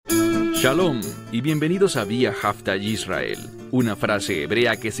Shalom y bienvenidos a Vía Hafta Yisrael, una frase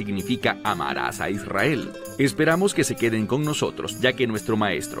hebrea que significa amarás a Israel. Esperamos que se queden con nosotros, ya que nuestro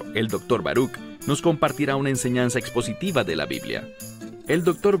maestro, el Dr. Baruch, nos compartirá una enseñanza expositiva de la Biblia. El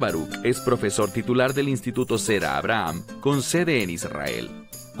Dr. Baruch es profesor titular del Instituto Zera Abraham, con sede en Israel.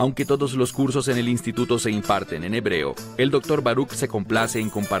 Aunque todos los cursos en el instituto se imparten en hebreo, el Dr. Baruch se complace en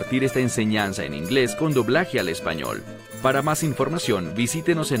compartir esta enseñanza en inglés con doblaje al español. Para más información,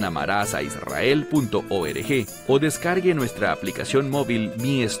 visítenos en amarasaisrael.org o descargue nuestra aplicación móvil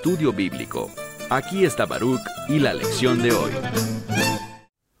Mi Estudio Bíblico. Aquí está Baruch y la lección de hoy.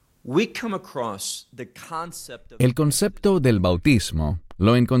 El concepto del bautismo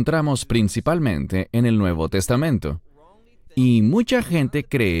lo encontramos principalmente en el Nuevo Testamento. Y mucha gente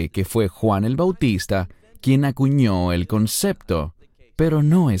cree que fue Juan el Bautista quien acuñó el concepto, pero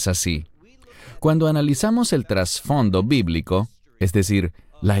no es así. Cuando analizamos el trasfondo bíblico, es decir,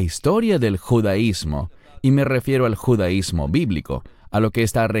 la historia del judaísmo, y me refiero al judaísmo bíblico, a lo que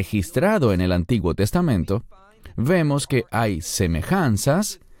está registrado en el Antiguo Testamento, vemos que hay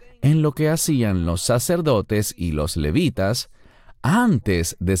semejanzas en lo que hacían los sacerdotes y los levitas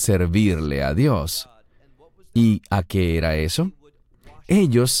antes de servirle a Dios. ¿Y a qué era eso?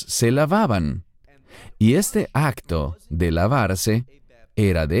 Ellos se lavaban. Y este acto de lavarse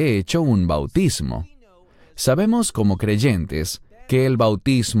era de hecho un bautismo. Sabemos como creyentes que el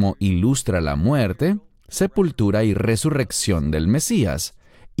bautismo ilustra la muerte, sepultura y resurrección del Mesías.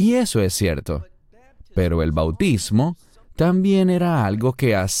 Y eso es cierto. Pero el bautismo también era algo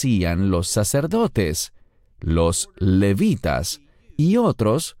que hacían los sacerdotes, los levitas y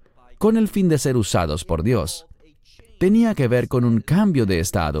otros con el fin de ser usados por Dios. Tenía que ver con un cambio de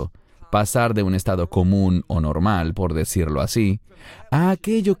estado, pasar de un estado común o normal, por decirlo así, a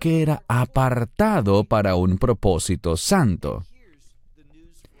aquello que era apartado para un propósito santo.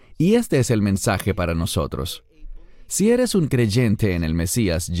 Y este es el mensaje para nosotros. Si eres un creyente en el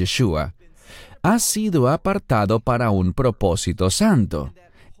Mesías Yeshua, has sido apartado para un propósito santo,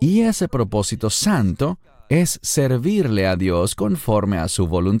 y ese propósito santo es servirle a Dios conforme a su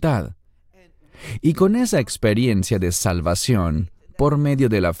voluntad. Y con esa experiencia de salvación, por medio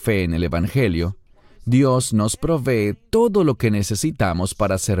de la fe en el Evangelio, Dios nos provee todo lo que necesitamos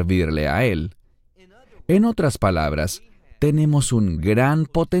para servirle a Él. En otras palabras, tenemos un gran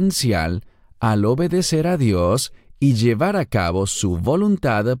potencial al obedecer a Dios y llevar a cabo su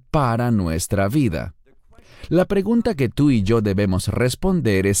voluntad para nuestra vida. La pregunta que tú y yo debemos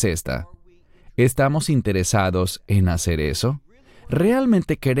responder es esta: ¿estamos interesados en hacer eso?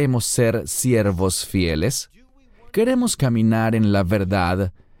 ¿Realmente queremos ser siervos fieles? ¿Queremos caminar en la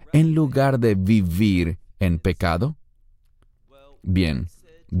verdad en lugar de vivir en pecado? Bien,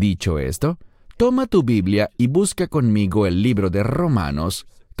 dicho esto, toma tu Biblia y busca conmigo el libro de Romanos,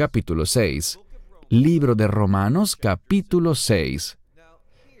 capítulo 6. Libro de Romanos, capítulo 6.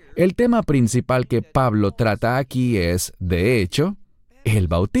 El tema principal que Pablo trata aquí es, de hecho, el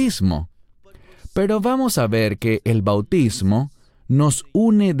bautismo. Pero vamos a ver que el bautismo nos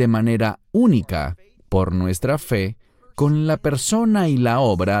une de manera única, por nuestra fe, con la persona y la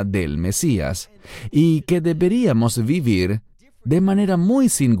obra del Mesías, y que deberíamos vivir de manera muy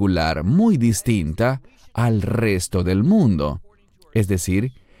singular, muy distinta al resto del mundo. Es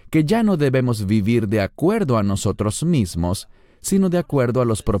decir, que ya no debemos vivir de acuerdo a nosotros mismos, sino de acuerdo a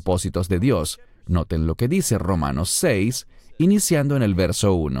los propósitos de Dios. Noten lo que dice Romanos 6, iniciando en el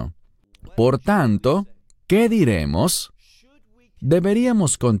verso 1. Por tanto, ¿qué diremos?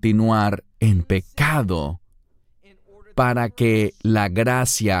 ¿Deberíamos continuar en pecado para que la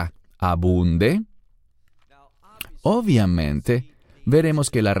gracia abunde? Obviamente,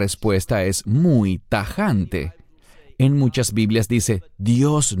 veremos que la respuesta es muy tajante. En muchas Biblias dice,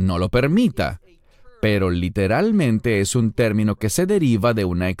 Dios no lo permita, pero literalmente es un término que se deriva de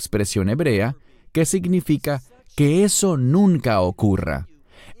una expresión hebrea que significa que eso nunca ocurra.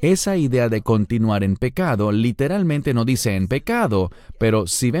 Esa idea de continuar en pecado literalmente no dice en pecado, pero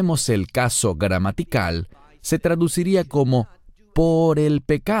si vemos el caso gramatical, se traduciría como por el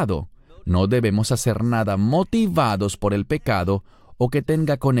pecado. No debemos hacer nada motivados por el pecado o que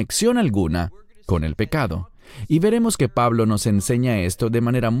tenga conexión alguna con el pecado. Y veremos que Pablo nos enseña esto de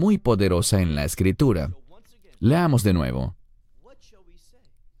manera muy poderosa en la Escritura. Leamos de nuevo.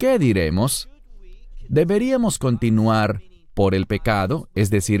 ¿Qué diremos? ¿Deberíamos continuar por el pecado, es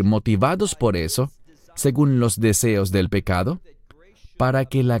decir, motivados por eso, según los deseos del pecado, para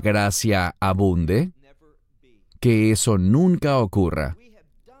que la gracia abunde? Que eso nunca ocurra.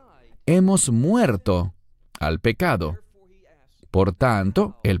 Hemos muerto al pecado. Por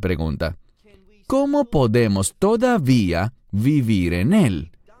tanto, él pregunta, ¿cómo podemos todavía vivir en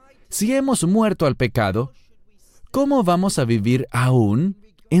él? Si hemos muerto al pecado, ¿cómo vamos a vivir aún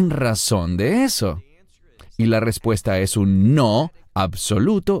en razón de eso? Y la respuesta es un no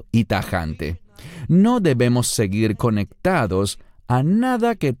absoluto y tajante. No debemos seguir conectados a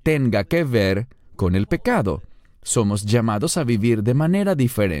nada que tenga que ver con el pecado. Somos llamados a vivir de manera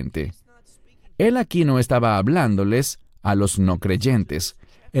diferente. Él aquí no estaba hablándoles a los no creyentes.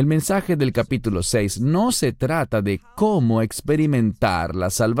 El mensaje del capítulo 6 no se trata de cómo experimentar la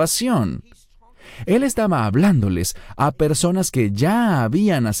salvación. Él estaba hablándoles a personas que ya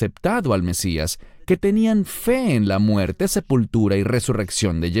habían aceptado al Mesías, que tenían fe en la muerte, sepultura y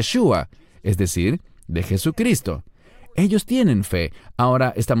resurrección de Yeshua, es decir, de Jesucristo. Ellos tienen fe.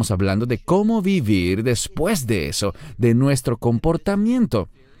 Ahora estamos hablando de cómo vivir después de eso, de nuestro comportamiento.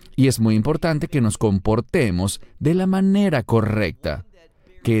 Y es muy importante que nos comportemos de la manera correcta,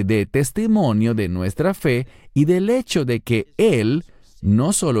 que dé testimonio de nuestra fe y del hecho de que Él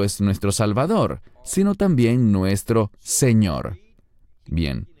no solo es nuestro Salvador, sino también nuestro Señor.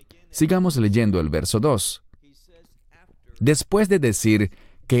 Bien, sigamos leyendo el verso 2. Después de decir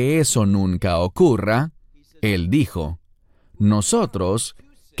que eso nunca ocurra, Él dijo, nosotros,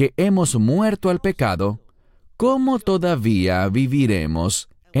 que hemos muerto al pecado, ¿cómo todavía viviremos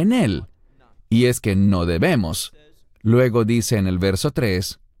en él? Y es que no debemos. Luego dice en el verso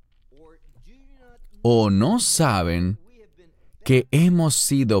 3, ¿o no saben que hemos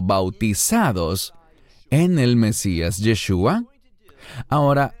sido bautizados en el Mesías Yeshua?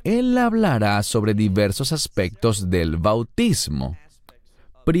 Ahora, él hablará sobre diversos aspectos del bautismo.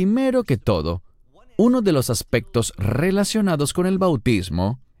 Primero que todo, uno de los aspectos relacionados con el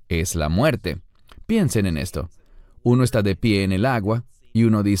bautismo es la muerte. Piensen en esto. Uno está de pie en el agua y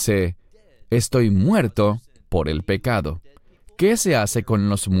uno dice, estoy muerto por el pecado. ¿Qué se hace con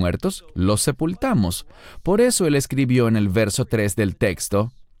los muertos? Los sepultamos. Por eso él escribió en el verso 3 del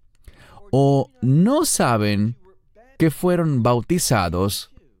texto, ¿o no saben que fueron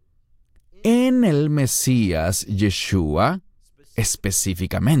bautizados en el Mesías Yeshua?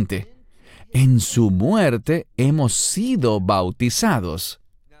 Específicamente, en su muerte hemos sido bautizados.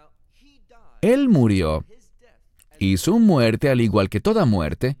 Él murió, y su muerte, al igual que toda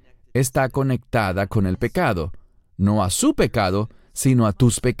muerte, está conectada con el pecado. No a su pecado, sino a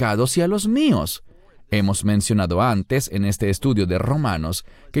tus pecados y a los míos. Hemos mencionado antes, en este estudio de Romanos,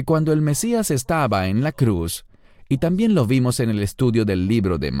 que cuando el Mesías estaba en la cruz, y también lo vimos en el estudio del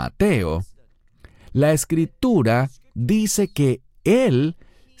libro de Mateo, la Escritura dice que Él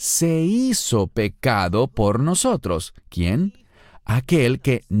se hizo pecado por nosotros. ¿Quién? Aquel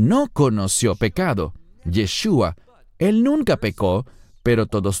que no conoció pecado, Yeshua. Él nunca pecó, pero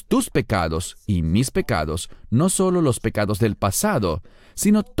todos tus pecados y mis pecados, no solo los pecados del pasado,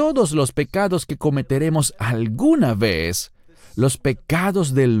 sino todos los pecados que cometeremos alguna vez, los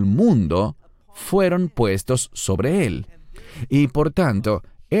pecados del mundo, fueron puestos sobre Él. Y por tanto,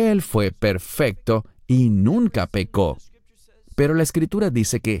 Él fue perfecto y nunca pecó. Pero la Escritura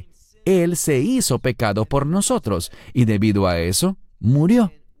dice que Él se hizo pecado por nosotros, y debido a eso,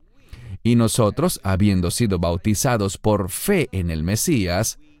 murió. Y nosotros, habiendo sido bautizados por fe en el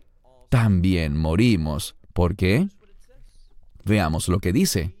Mesías, también morimos. ¿Por qué? Veamos lo que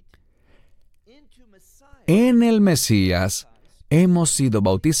dice. En el Mesías hemos sido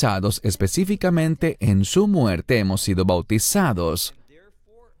bautizados, específicamente en su muerte hemos sido bautizados.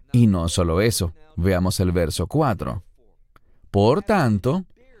 Y no solo eso, veamos el verso 4. Por tanto,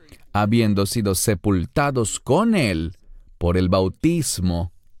 habiendo sido sepultados con Él por el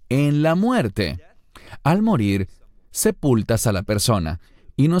bautismo en la muerte. Al morir, sepultas a la persona,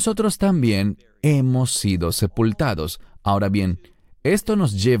 y nosotros también hemos sido sepultados. Ahora bien, ¿esto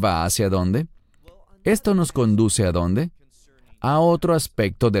nos lleva hacia dónde? ¿Esto nos conduce a dónde? A otro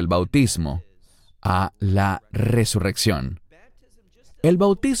aspecto del bautismo, a la resurrección. El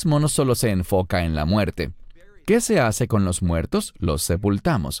bautismo no solo se enfoca en la muerte. ¿Qué se hace con los muertos? Los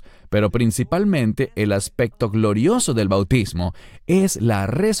sepultamos. Pero principalmente el aspecto glorioso del bautismo es la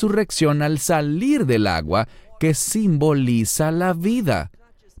resurrección al salir del agua, que simboliza la vida.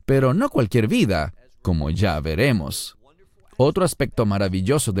 Pero no cualquier vida, como ya veremos. Otro aspecto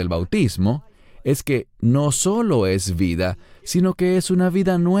maravilloso del bautismo es que no solo es vida, sino que es una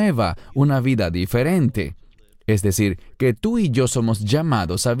vida nueva, una vida diferente. Es decir, que tú y yo somos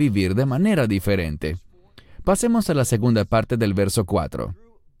llamados a vivir de manera diferente. Pasemos a la segunda parte del verso 4.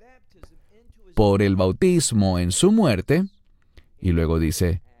 Por el bautismo en su muerte, y luego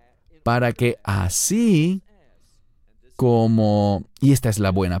dice, para que así como, y esta es la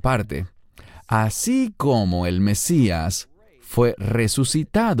buena parte, así como el Mesías fue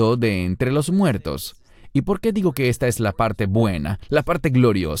resucitado de entre los muertos. ¿Y por qué digo que esta es la parte buena, la parte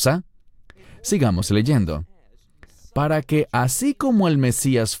gloriosa? Sigamos leyendo. Para que así como el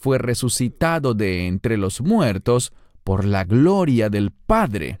Mesías fue resucitado de entre los muertos por la gloria del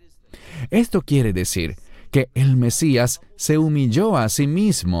Padre. Esto quiere decir que el Mesías se humilló a sí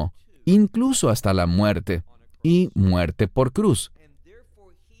mismo, incluso hasta la muerte, y muerte por cruz.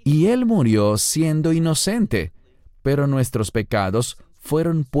 Y Él murió siendo inocente, pero nuestros pecados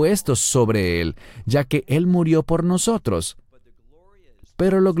fueron puestos sobre Él, ya que Él murió por nosotros.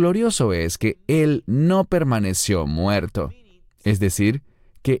 Pero lo glorioso es que Él no permaneció muerto, es decir,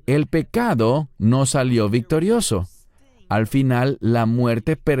 que el pecado no salió victorioso. Al final, la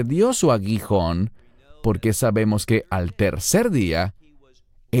muerte perdió su aguijón, porque sabemos que al tercer día,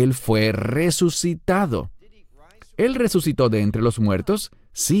 Él fue resucitado. ¿Él resucitó de entre los muertos?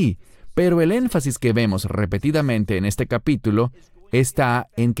 Sí, pero el énfasis que vemos repetidamente en este capítulo está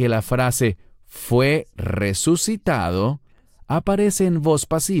en que la frase «fue resucitado» aparece en voz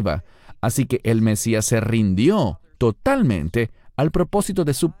pasiva, así que el Mesías se rindió totalmente al propósito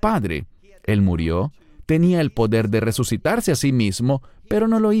de su Padre. Él murió, tenía el poder de resucitarse a sí mismo, pero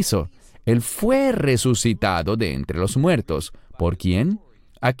no lo hizo. Él fue resucitado de entre los muertos. ¿Por quién?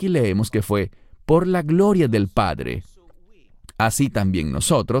 Aquí leemos que fue por la gloria del Padre. Así también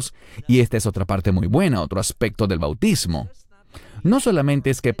nosotros, y esta es otra parte muy buena, otro aspecto del bautismo. No solamente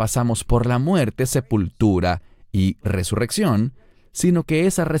es que pasamos por la muerte, sepultura y resurrección, sino que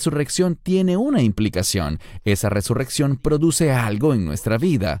esa resurrección tiene una implicación. Esa resurrección produce algo en nuestra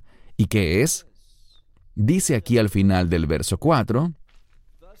vida. ¿Y qué es? Dice aquí al final del verso 4,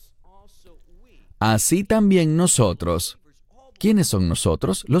 así también nosotros. ¿Quiénes son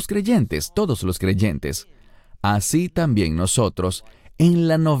nosotros? Los creyentes, todos los creyentes. Así también nosotros, en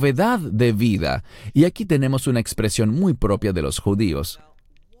la novedad de vida. Y aquí tenemos una expresión muy propia de los judíos,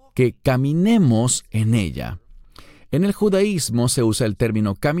 que caminemos en ella. En el judaísmo se usa el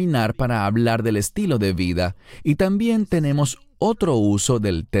término caminar para hablar del estilo de vida, y también tenemos otro uso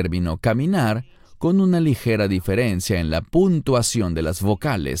del término caminar con una ligera diferencia en la puntuación de las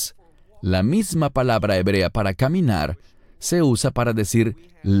vocales. La misma palabra hebrea para caminar se usa para decir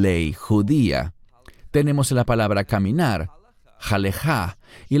ley judía. Tenemos la palabra caminar, halajá,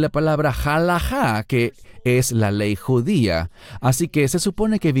 y la palabra halajá, que es la ley judía. Así que se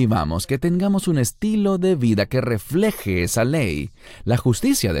supone que vivamos, que tengamos un estilo de vida que refleje esa ley, la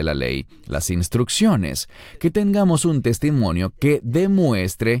justicia de la ley, las instrucciones, que tengamos un testimonio que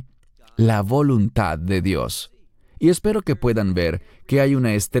demuestre la voluntad de Dios. Y espero que puedan ver que hay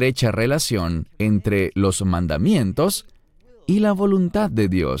una estrecha relación entre los mandamientos y la voluntad de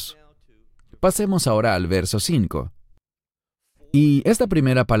Dios. Pasemos ahora al verso 5. Y esta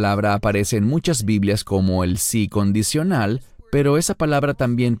primera palabra aparece en muchas Biblias como el sí condicional, pero esa palabra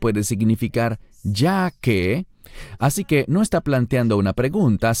también puede significar ya que, así que no está planteando una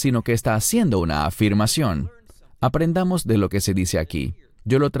pregunta, sino que está haciendo una afirmación. Aprendamos de lo que se dice aquí.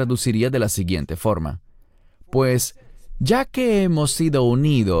 Yo lo traduciría de la siguiente forma. Pues, ya que hemos sido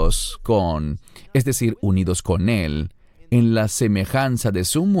unidos con, es decir, unidos con Él, en la semejanza de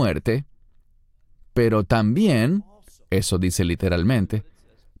su muerte, pero también, eso dice literalmente,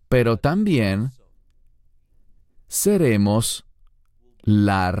 pero también seremos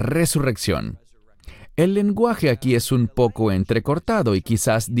la resurrección. El lenguaje aquí es un poco entrecortado y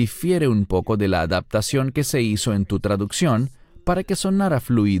quizás difiere un poco de la adaptación que se hizo en tu traducción para que sonara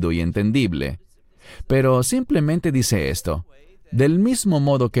fluido y entendible. Pero simplemente dice esto: del mismo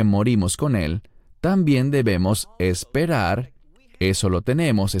modo que morimos con Él, también debemos esperar, eso lo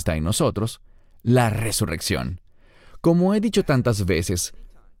tenemos, está en nosotros, la resurrección. Como he dicho tantas veces,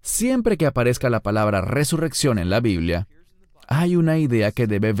 siempre que aparezca la palabra resurrección en la Biblia, hay una idea que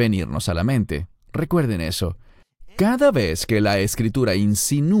debe venirnos a la mente. Recuerden eso. Cada vez que la Escritura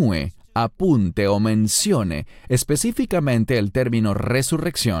insinúe, apunte o mencione específicamente el término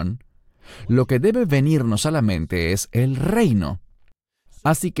resurrección, lo que debe venirnos a la mente es el reino.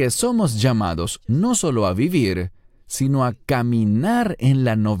 Así que somos llamados no solo a vivir, sino a caminar en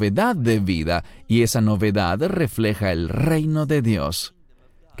la novedad de vida, y esa novedad refleja el reino de Dios.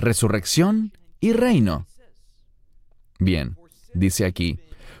 Resurrección y reino. Bien, dice aquí,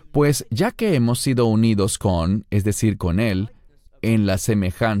 pues ya que hemos sido unidos con, es decir, con Él, en la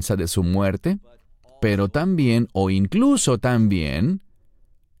semejanza de su muerte, pero también, o incluso también,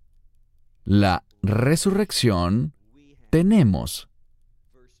 la resurrección tenemos.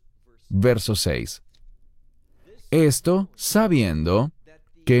 Verso 6. Esto sabiendo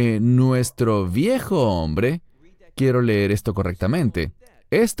que nuestro viejo hombre, quiero leer esto correctamente,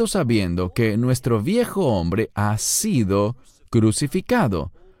 esto sabiendo que nuestro viejo hombre ha sido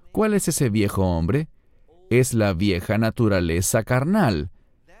crucificado. ¿Cuál es ese viejo hombre? Es la vieja naturaleza carnal.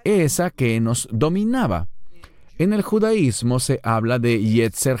 esa que nos dominaba. En el judaísmo se habla de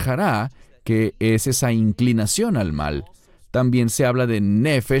Yetzer Hará, que es esa inclinación al mal. También se habla de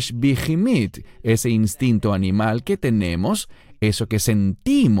Nefesh Bihimit, ese instinto animal que tenemos, eso que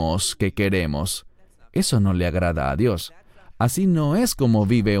sentimos que queremos. Eso no le agrada a Dios. Así no es como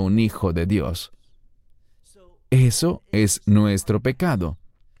vive un hijo de Dios. Eso es nuestro pecado.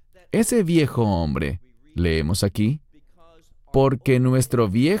 Ese viejo hombre, leemos aquí, porque nuestro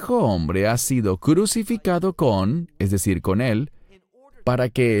viejo hombre ha sido crucificado con, es decir, con él, para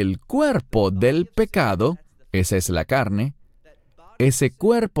que el cuerpo del pecado, esa es la carne, ese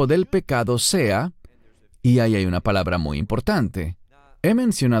cuerpo del pecado sea, y ahí hay una palabra muy importante. He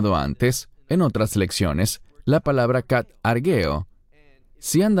mencionado antes, en otras lecciones, la palabra kat argeo.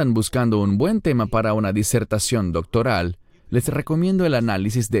 Si andan buscando un buen tema para una disertación doctoral, les recomiendo el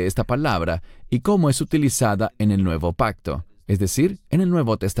análisis de esta palabra y cómo es utilizada en el Nuevo Pacto, es decir, en el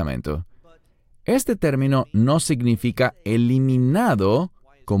Nuevo Testamento. Este término no significa eliminado,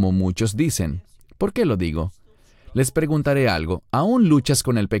 como muchos dicen. ¿Por qué lo digo? Les preguntaré algo. ¿Aún luchas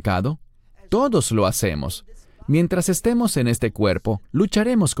con el pecado? Todos lo hacemos. Mientras estemos en este cuerpo,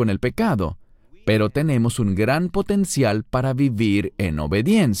 lucharemos con el pecado. Pero tenemos un gran potencial para vivir en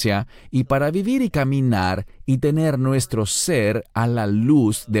obediencia y para vivir y caminar y tener nuestro ser a la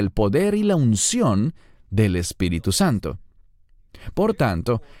luz del poder y la unción del Espíritu Santo. Por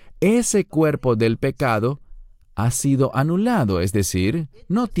tanto, ese cuerpo del pecado ha sido anulado, es decir,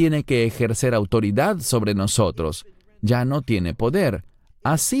 no tiene que ejercer autoridad sobre nosotros, ya no tiene poder,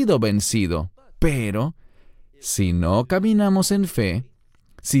 ha sido vencido. Pero, si no caminamos en fe,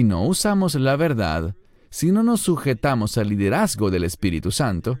 si no usamos la verdad, si no nos sujetamos al liderazgo del Espíritu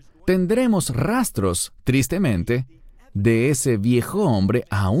Santo, tendremos rastros, tristemente, de ese viejo hombre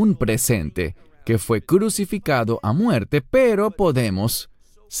aún presente, que fue crucificado a muerte, pero podemos,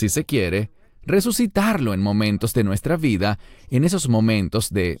 si se quiere, resucitarlo en momentos de nuestra vida, en esos momentos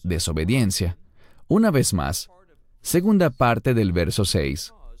de desobediencia. Una vez más, segunda parte del verso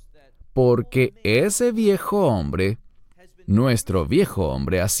 6. Porque ese viejo hombre, nuestro viejo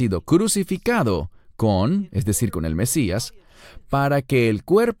hombre, ha sido crucificado con, es decir, con el Mesías, para que el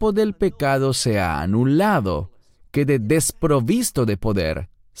cuerpo del pecado sea anulado, quede desprovisto de poder,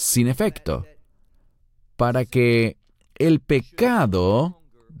 sin efecto, para que el pecado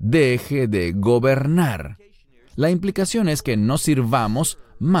deje de gobernar. La implicación es que no sirvamos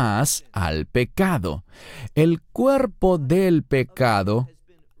más al pecado. El cuerpo del pecado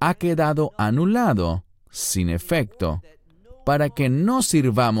ha quedado anulado, sin efecto, para que no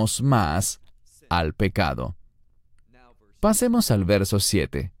sirvamos más al pecado. Pasemos al verso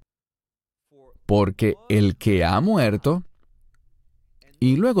 7. Porque el que ha muerto,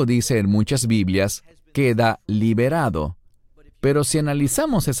 y luego dice en muchas Biblias, queda liberado. Pero si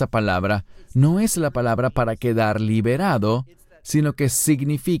analizamos esa palabra, no es la palabra para quedar liberado, sino que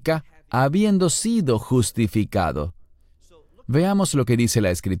significa habiendo sido justificado. Veamos lo que dice la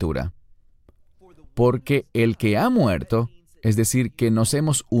Escritura. Porque el que ha muerto, es decir, que nos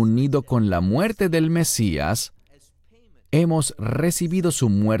hemos unido con la muerte del Mesías, hemos recibido su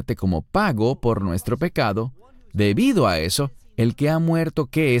muerte como pago por nuestro pecado. Debido a eso, el que ha muerto,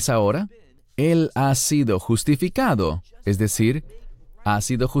 ¿qué es ahora? Él ha sido justificado, es decir, ha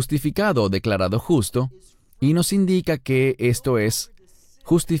sido justificado o declarado justo, y nos indica que esto es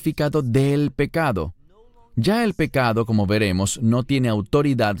justificado del pecado. Ya el pecado, como veremos, no tiene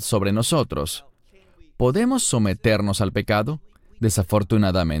autoridad sobre nosotros. ¿Podemos someternos al pecado?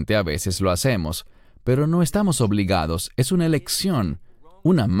 Desafortunadamente a veces lo hacemos, pero no estamos obligados. Es una elección,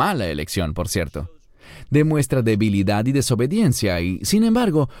 una mala elección, por cierto. Demuestra debilidad y desobediencia, y, sin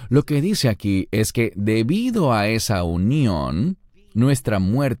embargo, lo que dice aquí es que debido a esa unión, nuestra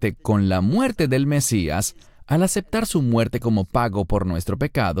muerte con la muerte del Mesías, al aceptar su muerte como pago por nuestro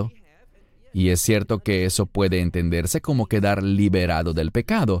pecado, y es cierto que eso puede entenderse como quedar liberado del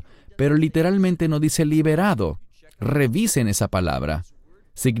pecado, pero literalmente no dice liberado. Revisen esa palabra.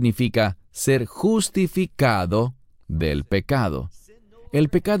 Significa ser justificado del pecado. El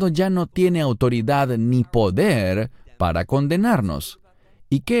pecado ya no tiene autoridad ni poder para condenarnos.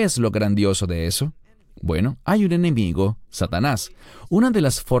 ¿Y qué es lo grandioso de eso? Bueno, hay un enemigo, Satanás. Una de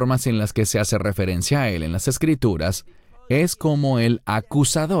las formas en las que se hace referencia a él en las Escrituras es como el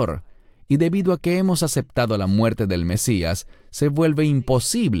acusador. Y debido a que hemos aceptado la muerte del Mesías, se vuelve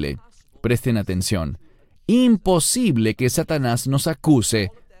imposible, presten atención, imposible que Satanás nos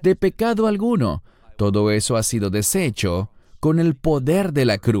acuse de pecado alguno. Todo eso ha sido deshecho con el poder de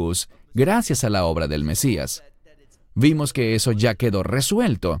la cruz, gracias a la obra del Mesías. Vimos que eso ya quedó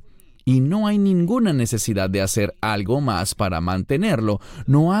resuelto. Y no hay ninguna necesidad de hacer algo más para mantenerlo.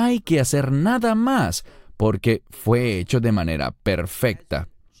 No hay que hacer nada más, porque fue hecho de manera perfecta.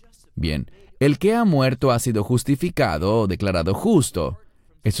 Bien, el que ha muerto ha sido justificado o declarado justo.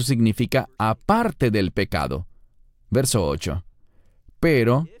 Eso significa aparte del pecado. Verso 8.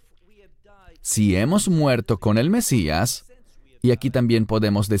 Pero, si hemos muerto con el Mesías, y aquí también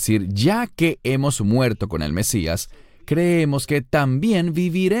podemos decir, ya que hemos muerto con el Mesías, creemos que también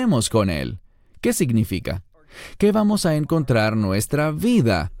viviremos con Él. ¿Qué significa? Que vamos a encontrar nuestra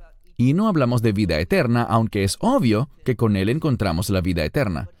vida. Y no hablamos de vida eterna, aunque es obvio que con Él encontramos la vida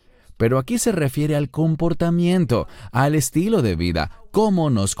eterna. Pero aquí se refiere al comportamiento, al estilo de vida, cómo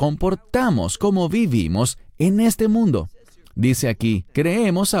nos comportamos, cómo vivimos en este mundo. Dice aquí,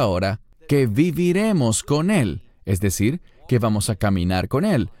 creemos ahora que viviremos con Él, es decir, que vamos a caminar con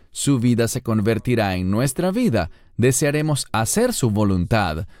Él. Su vida se convertirá en nuestra vida. Desearemos hacer su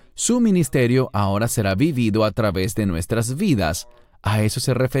voluntad. Su ministerio ahora será vivido a través de nuestras vidas. A eso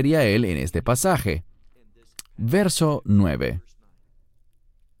se refería él en este pasaje. Verso 9.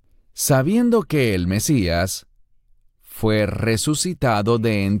 Sabiendo que el Mesías fue resucitado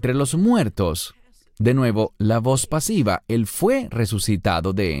de entre los muertos. De nuevo, la voz pasiva. Él fue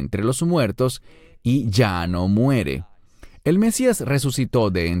resucitado de entre los muertos y ya no muere. El Mesías resucitó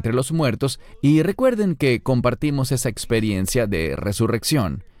de entre los muertos y recuerden que compartimos esa experiencia de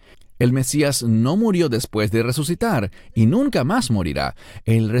resurrección. El Mesías no murió después de resucitar y nunca más morirá.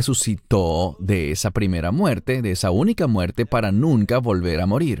 Él resucitó de esa primera muerte, de esa única muerte, para nunca volver a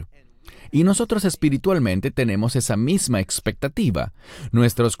morir. Y nosotros espiritualmente tenemos esa misma expectativa.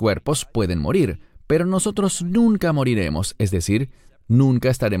 Nuestros cuerpos pueden morir, pero nosotros nunca moriremos, es decir, nunca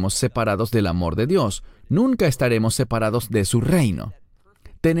estaremos separados del amor de Dios, nunca estaremos separados de su reino.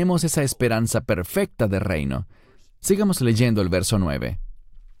 Tenemos esa esperanza perfecta de reino. Sigamos leyendo el verso 9.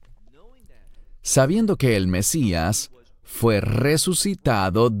 Sabiendo que el Mesías fue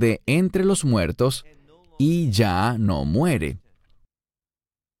resucitado de entre los muertos y ya no muere.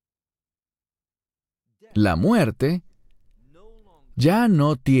 La muerte ya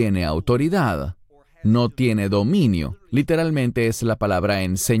no tiene autoridad. No tiene dominio. Literalmente es la palabra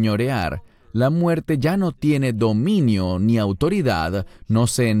enseñorear. La muerte ya no tiene dominio ni autoridad, no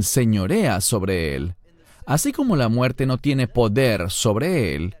se enseñorea sobre él. Así como la muerte no tiene poder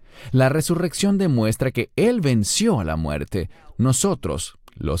sobre él, la resurrección demuestra que él venció a la muerte. Nosotros,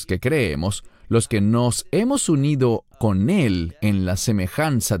 los que creemos, los que nos hemos unido con él en la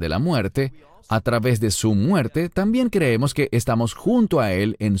semejanza de la muerte, a través de su muerte, también creemos que estamos junto a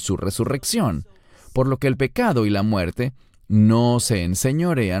él en su resurrección. Por lo que el pecado y la muerte no se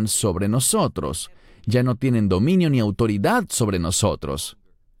enseñorean sobre nosotros, ya no tienen dominio ni autoridad sobre nosotros.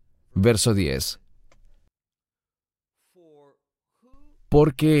 Verso 10.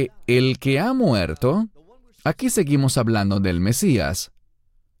 Porque el que ha muerto, aquí seguimos hablando del Mesías,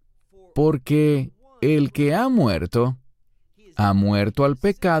 porque el que ha muerto al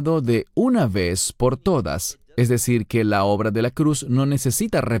pecado de una vez por todas, es decir, que la obra de la cruz no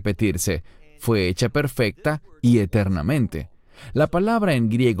necesita repetirse, fue hecha perfecta y eternamente. La palabra en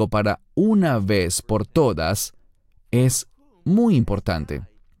griego para una vez por todas es muy importante.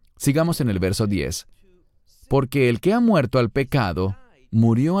 Sigamos en el verso 10. Porque el que ha muerto al pecado,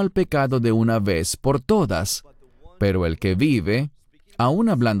 murió al pecado de una vez por todas, pero el que vive, aún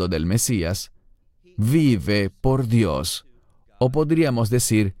hablando del Mesías, vive por Dios. O podríamos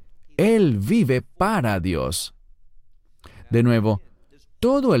decir, Él vive para Dios. De nuevo,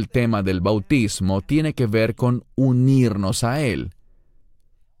 todo el tema del bautismo tiene que ver con unirnos a Él.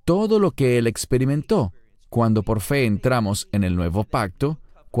 Todo lo que Él experimentó, cuando por fe entramos en el nuevo pacto,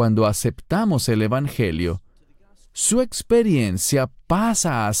 cuando aceptamos el Evangelio, su experiencia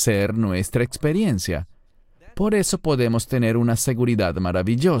pasa a ser nuestra experiencia. Por eso podemos tener una seguridad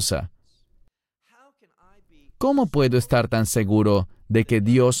maravillosa. ¿Cómo puedo estar tan seguro de que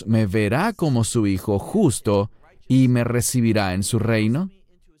Dios me verá como su Hijo justo y me recibirá en su reino?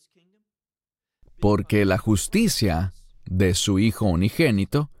 Porque la justicia de su Hijo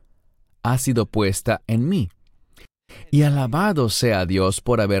unigénito ha sido puesta en mí. Y alabado sea Dios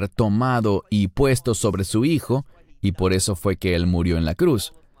por haber tomado y puesto sobre su Hijo, y por eso fue que Él murió en la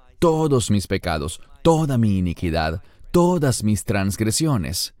cruz, todos mis pecados, toda mi iniquidad, todas mis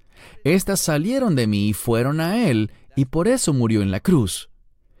transgresiones. Estas salieron de mí y fueron a Él, y por eso murió en la cruz.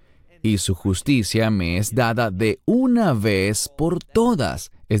 Y su justicia me es dada de una vez por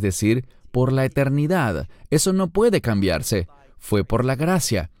todas, es decir, por la eternidad. Eso no puede cambiarse. Fue por la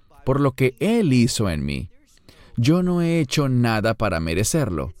gracia, por lo que Él hizo en mí. Yo no he hecho nada para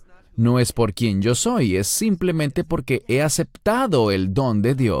merecerlo. no es por quien yo soy, es simplemente porque he aceptado el don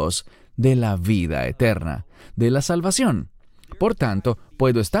de Dios de la vida eterna, de la salvación. Por tanto,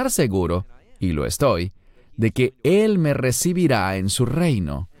 puedo estar seguro, y lo estoy, de que Él me recibirá en su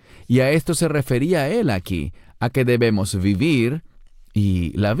reino. Y a esto se refería Él aquí, a que debemos vivir,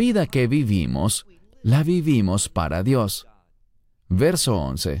 y la vida que vivimos, la vivimos para Dios. Verso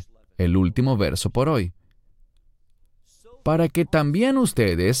 11, el último verso por hoy. Para que también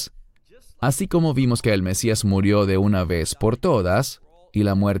ustedes, así como vimos que el Mesías murió de una vez por todas, y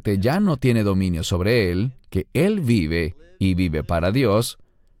la muerte ya no tiene dominio sobre Él, que Él vive y vive para Dios,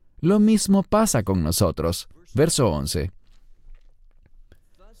 lo mismo pasa con nosotros. Verso 11.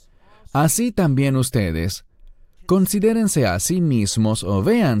 Así también ustedes, considérense a sí mismos o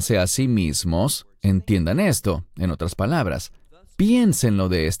véanse a sí mismos, entiendan esto, en otras palabras, piénsenlo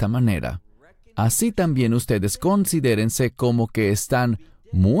de esta manera. Así también ustedes considérense como que están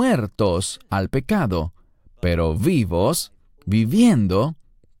muertos al pecado, pero vivos, viviendo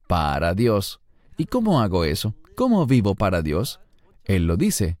para Dios. ¿Y cómo hago eso? ¿Cómo vivo para Dios? Él lo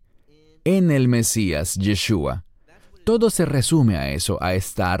dice, en el Mesías, Yeshua. Todo se resume a eso, a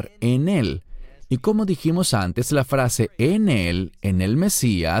estar en Él. Y como dijimos antes, la frase en Él, en el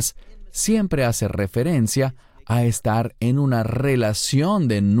Mesías, siempre hace referencia a estar en una relación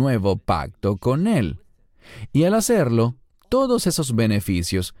de nuevo pacto con Él. Y al hacerlo, todos esos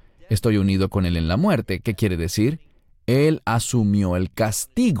beneficios, estoy unido con Él en la muerte. ¿Qué quiere decir? Él asumió el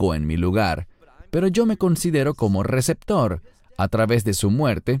castigo en mi lugar, pero yo me considero como receptor, a través de su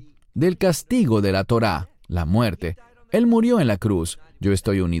muerte, del castigo de la Torá, la muerte. Él murió en la cruz, yo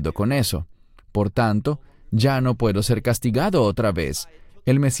estoy unido con eso. Por tanto, ya no puedo ser castigado otra vez.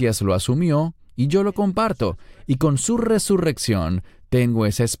 El Mesías lo asumió y yo lo comparto, y con su resurrección tengo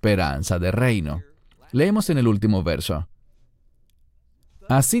esa esperanza de reino. Leemos en el último verso.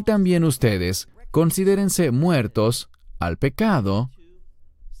 Así también ustedes, considérense muertos al pecado,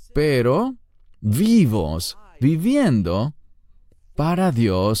 pero vivos, viviendo para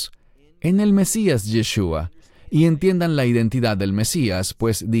Dios en el Mesías Yeshua. Y entiendan la identidad del Mesías,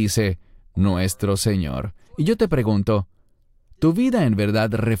 pues dice, nuestro Señor. Y yo te pregunto, ¿tu vida en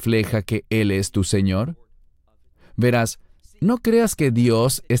verdad refleja que Él es tu Señor? Verás, no creas que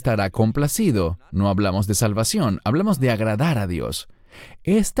Dios estará complacido. No hablamos de salvación, hablamos de agradar a Dios.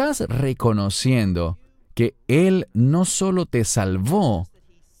 ¿Estás reconociendo que Él no solo te salvó,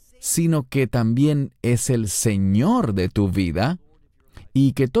 sino que también es el Señor de tu vida?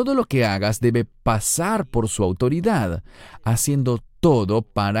 Y que todo lo que hagas debe pasar por su autoridad, haciendo todo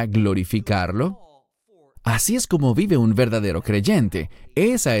para glorificarlo. Así es como vive un verdadero creyente.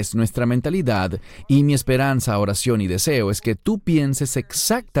 Esa es nuestra mentalidad, y mi esperanza, oración y deseo es que tú pienses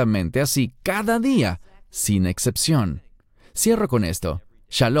exactamente así cada día, sin excepción. Cierro con esto.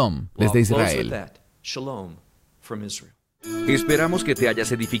 Shalom desde Israel. Esperamos que te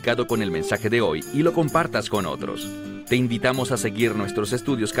hayas edificado con el mensaje de hoy y lo compartas con otros. Te invitamos a seguir nuestros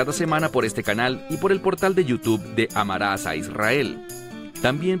estudios cada semana por este canal y por el portal de YouTube de Amarás a Israel.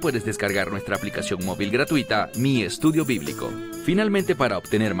 También puedes descargar nuestra aplicación móvil gratuita, Mi Estudio Bíblico. Finalmente, para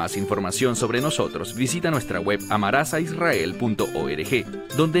obtener más información sobre nosotros, visita nuestra web amarasaisrael.org,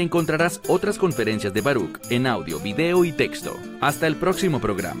 donde encontrarás otras conferencias de Baruch en audio, video y texto. Hasta el próximo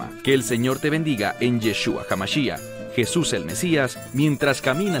programa. Que el Señor te bendiga en Yeshua HaMashiach, Jesús el Mesías, mientras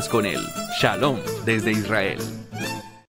caminas con Él. Shalom desde Israel.